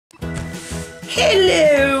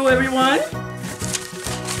Hello, everyone.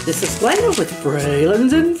 This is Glenda with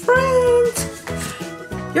Fralins and Friends.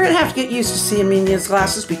 You're going to have to get used to seeing me in these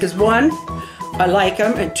glasses because one, I like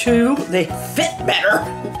them, and two, they fit better.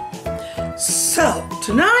 So,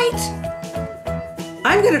 tonight,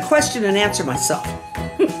 I'm going to question and answer myself.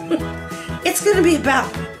 It's going to be about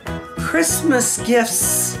Christmas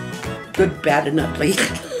gifts, good, bad, and ugly.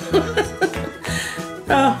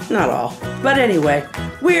 Oh, not all. But anyway,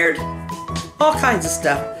 weird, all kinds of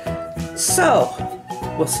stuff. So,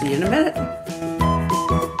 we'll see you in a minute.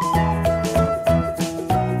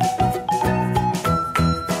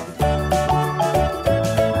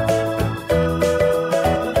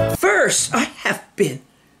 First, I have been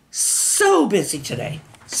so busy today.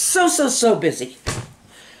 So busy.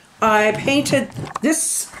 I painted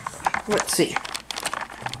this, let's see.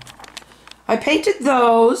 I painted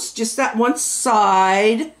those, just that one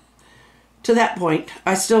side. To that point,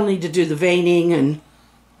 I still need to do the veining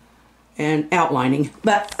and outlining,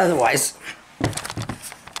 but otherwise.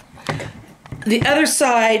 The other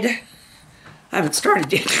side, I haven't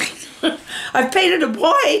started yet. I've painted them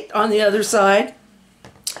white on the other side.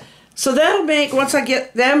 So that'll make, once I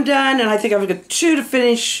get them done, and I think I've got 2 to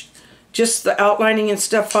finish just the outlining and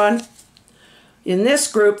stuff on. In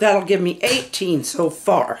this group, that'll give me 18 so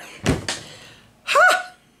far.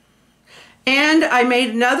 Ha! And I made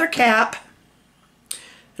another cap.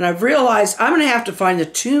 And I've realized I'm going to have to find the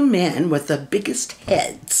 2 men with the biggest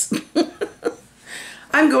heads.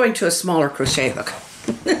 I'm going to a smaller crochet hook.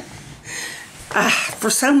 For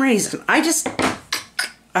some reason, I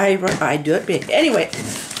do it big. Anyway,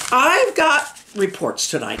 I've got reports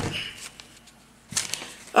tonight.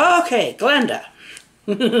 Okay, Glenda.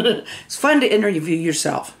 It's fun to interview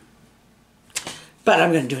yourself. But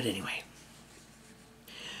I'm going to do it anyway.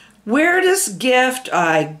 Weirdest gift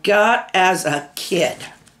I got as a kid.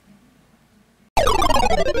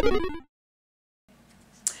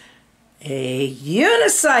 A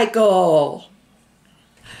unicycle.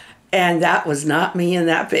 And that was not me in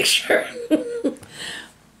that picture.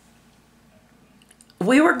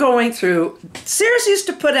 We were going through, Sears used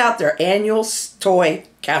to put out their annual toy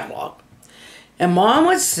catalog. And Mom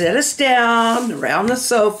would sit us down around the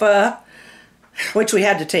sofa, which we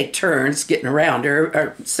had to take turns getting around her,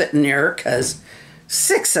 or sitting near her, because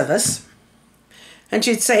 6 of us. And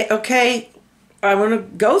she'd say, okay, I want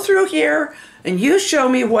to go through here, and you show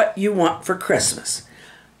me what you want for Christmas.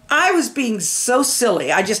 I was being so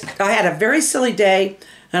silly. I had a very silly day,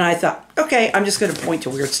 and I thought, okay, I'm just going to point to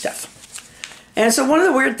weird stuff. And so one of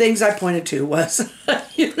the weird things I pointed to was a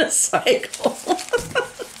unicycle.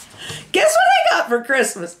 Guess what I got for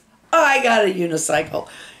Christmas? I got a unicycle.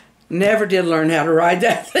 Never did learn how to ride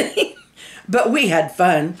that thing. But we had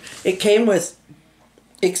fun. It came with,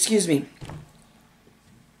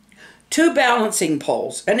 2 balancing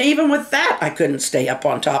poles. And even with that, I couldn't stay up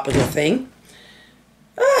on top of the thing.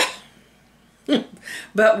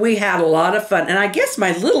 But we had a lot of fun. And I guess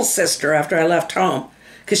my little sister, after I left home,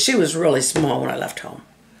 because she was really small when I left home,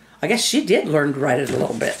 I guess she did learn to ride it a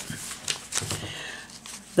little bit.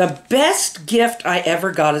 The best gift I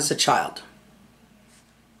ever got as a child.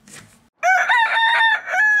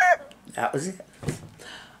 That was it.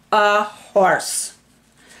 A horse.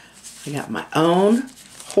 I got my own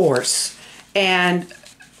horse, and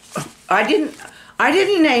I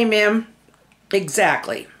didn't name him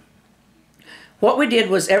exactly. What we did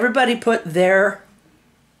was everybody put their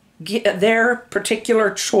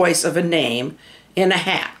particular choice of a name in a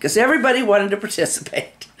hat, because everybody wanted to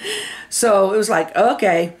participate. So it was like,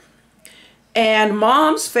 okay. And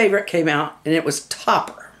Mom's favorite came out, and it was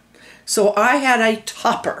Topper. So I had a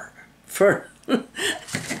Topper for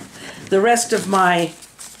the rest of my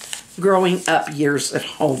growing up years at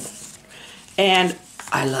home. And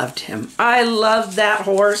I loved him. I loved that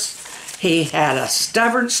horse. He had a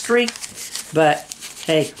stubborn streak, but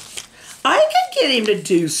hey, I could get him to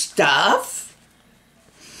do stuff.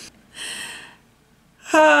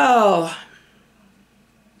 Oh,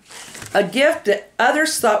 a gift that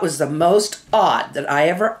others thought was the most odd that I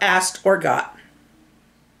ever asked or got.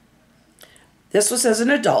 This was as an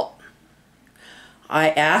adult. I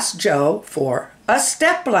asked Joe for a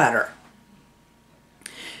stepladder.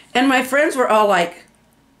 And my friends were all like,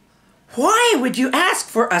 why would you ask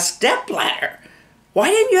for a stepladder? Why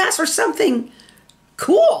didn't you ask for something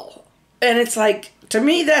cool? And it's like, to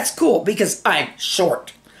me, that's cool because I'm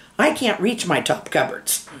short. I can't reach my top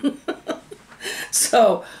cupboards.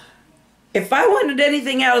 So, if I wanted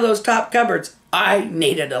anything out of those top cupboards, I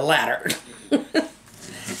needed a ladder.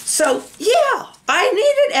 So, yeah, I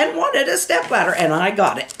needed and wanted a stepladder, and I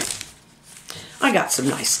got it. I got some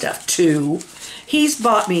nice stuff, too. He's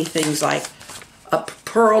bought me things like a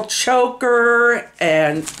pearl choker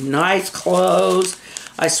and nice clothes.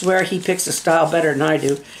 I swear he picks a style better than I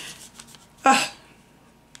do.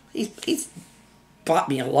 He's bought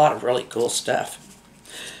me a lot of really cool stuff.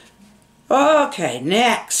 Okay,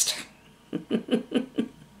 next.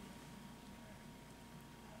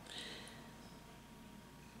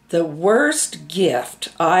 The worst gift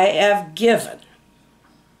I have given.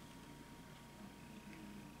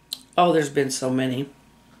 Oh, there's been so many.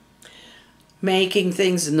 Making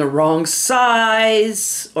things in the wrong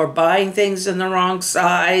size or buying things in the wrong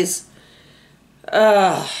size.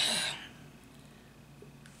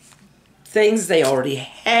 Things they already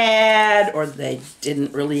had or they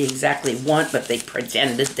didn't really exactly want, but they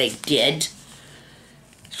pretended they did.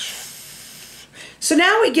 So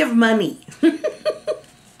now we give money.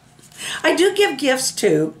 I do give gifts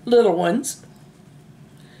too, little ones,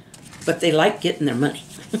 but they like getting their money.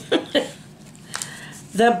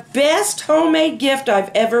 The best homemade gift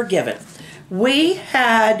I've ever given. We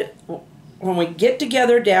had, when we get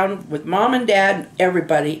together down with Mom and Dad and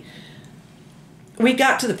everybody, we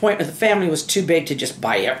got to the point where the family was too big to just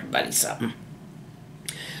buy everybody something.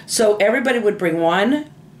 So everybody would bring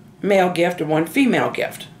one male gift and one female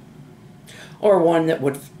gift. Or one that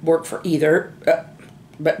would work for either,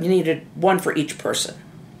 but you needed one for each person.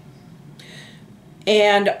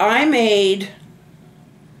 And I made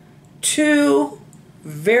 2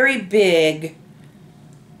 very big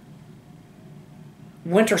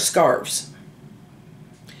winter scarves.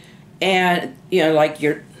 And, you know, like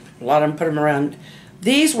a lot of them put them around.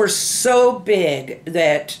 These were so big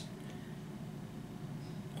that,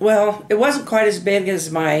 well, it wasn't quite as big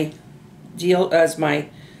as my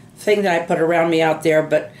thing that I put around me out there,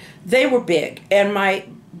 but they were big. And my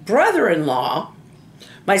brother-in-law,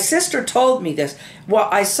 my sister told me this. Well,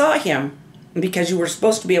 I saw him because you were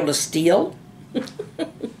supposed to be able to steal.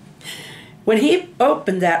 When he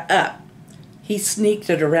opened that up, he sneaked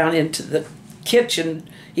it around into the kitchen.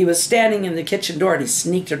 He was standing in the kitchen door and he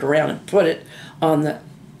sneaked it around and put it on the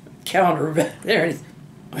counter back there.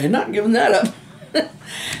 I'm not giving that up.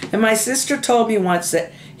 And my sister told me once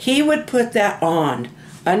that he would put that on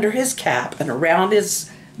under his cap and around his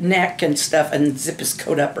neck and stuff and zip his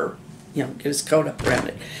coat up, or, you know, get his coat up around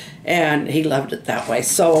it. And he loved it that way.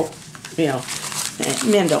 So, you know,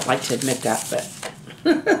 men don't like to admit that,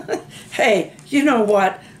 but hey, you know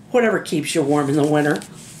what? Whatever keeps you warm in the winter,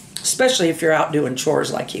 especially if you're out doing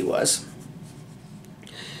chores like he was.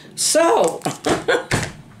 So,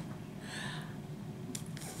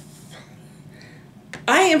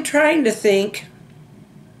 I am trying to think.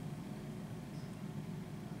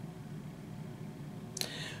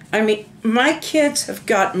 I mean, my kids have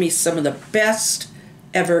got me some of the best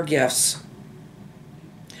ever gifts.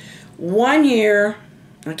 One year,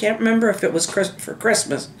 I can't remember if it was for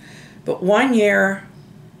Christmas, but one year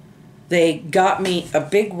they got me a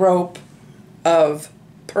big rope of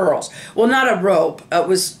pearls. Well, not a rope. It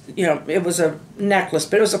was, you know, it was a necklace,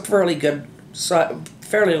 but it was a fairly good,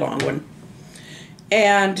 fairly long one.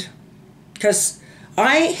 And because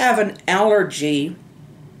I have an allergy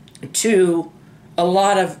to a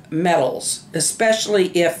lot of metals, especially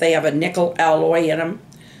if they have a nickel alloy in them,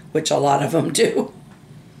 which a lot of them do.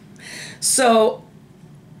 So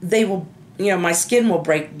they will, you know, my skin will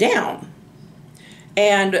break down.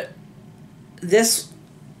 And these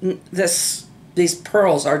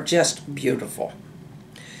pearls are just beautiful.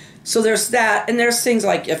 So there's that, and there's things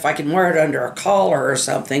like if I can wear it under a collar or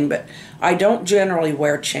something, but I don't generally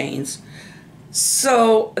wear chains.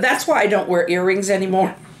 So that's why I don't wear earrings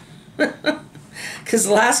anymore. Because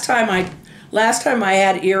last time I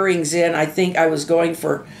had earrings in, I think I was going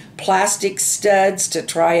for plastic studs to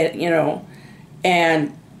try it, you know,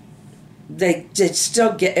 and they did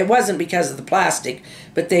still get, it wasn't because of the plastic,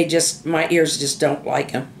 but my ears just don't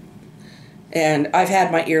like them. And I've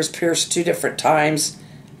had my ears pierced 2 different times,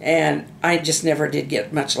 and I just never did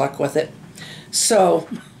get much luck with it. So,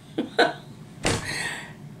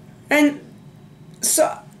 and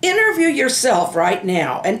so interview yourself right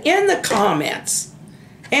now, and in the comments,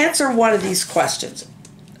 answer one of these questions.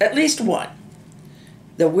 At least one.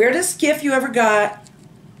 The weirdest gift you ever got.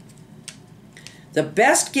 The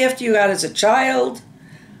best gift you got as a child.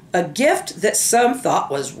 A gift that some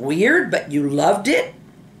thought was weird, but you loved it.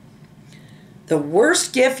 The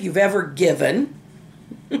worst gift you've ever given.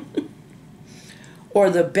 Or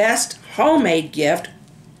the best homemade gift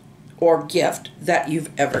or gift that you've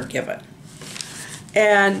ever given.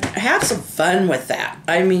 And have some fun with that.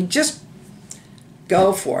 I mean, just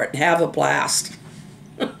go for it and have a blast.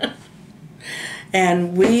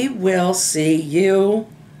 And we will see you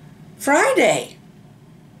Friday.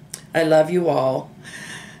 I love you all.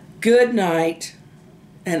 Good night.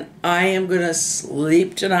 And I am going to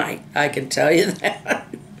sleep tonight. I can tell you that.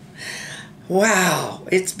 Wow.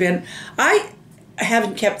 I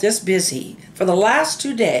haven't kept this busy for the last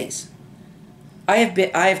 2 days. I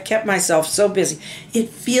have kept myself so busy. It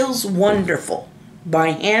feels wonderful.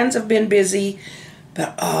 My hands have been busy,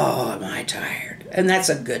 but oh, am I tired. And that's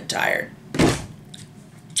a good tired.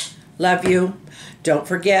 Love you. Don't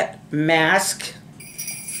forget, mask,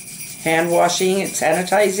 hand washing and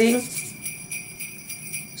sanitizing,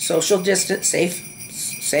 social distance,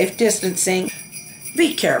 safe distancing.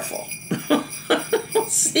 Be careful.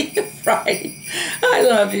 See you Friday. I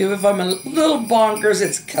love you. If I'm a little bonkers,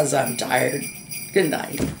 it's because I'm tired. Good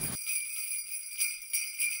night.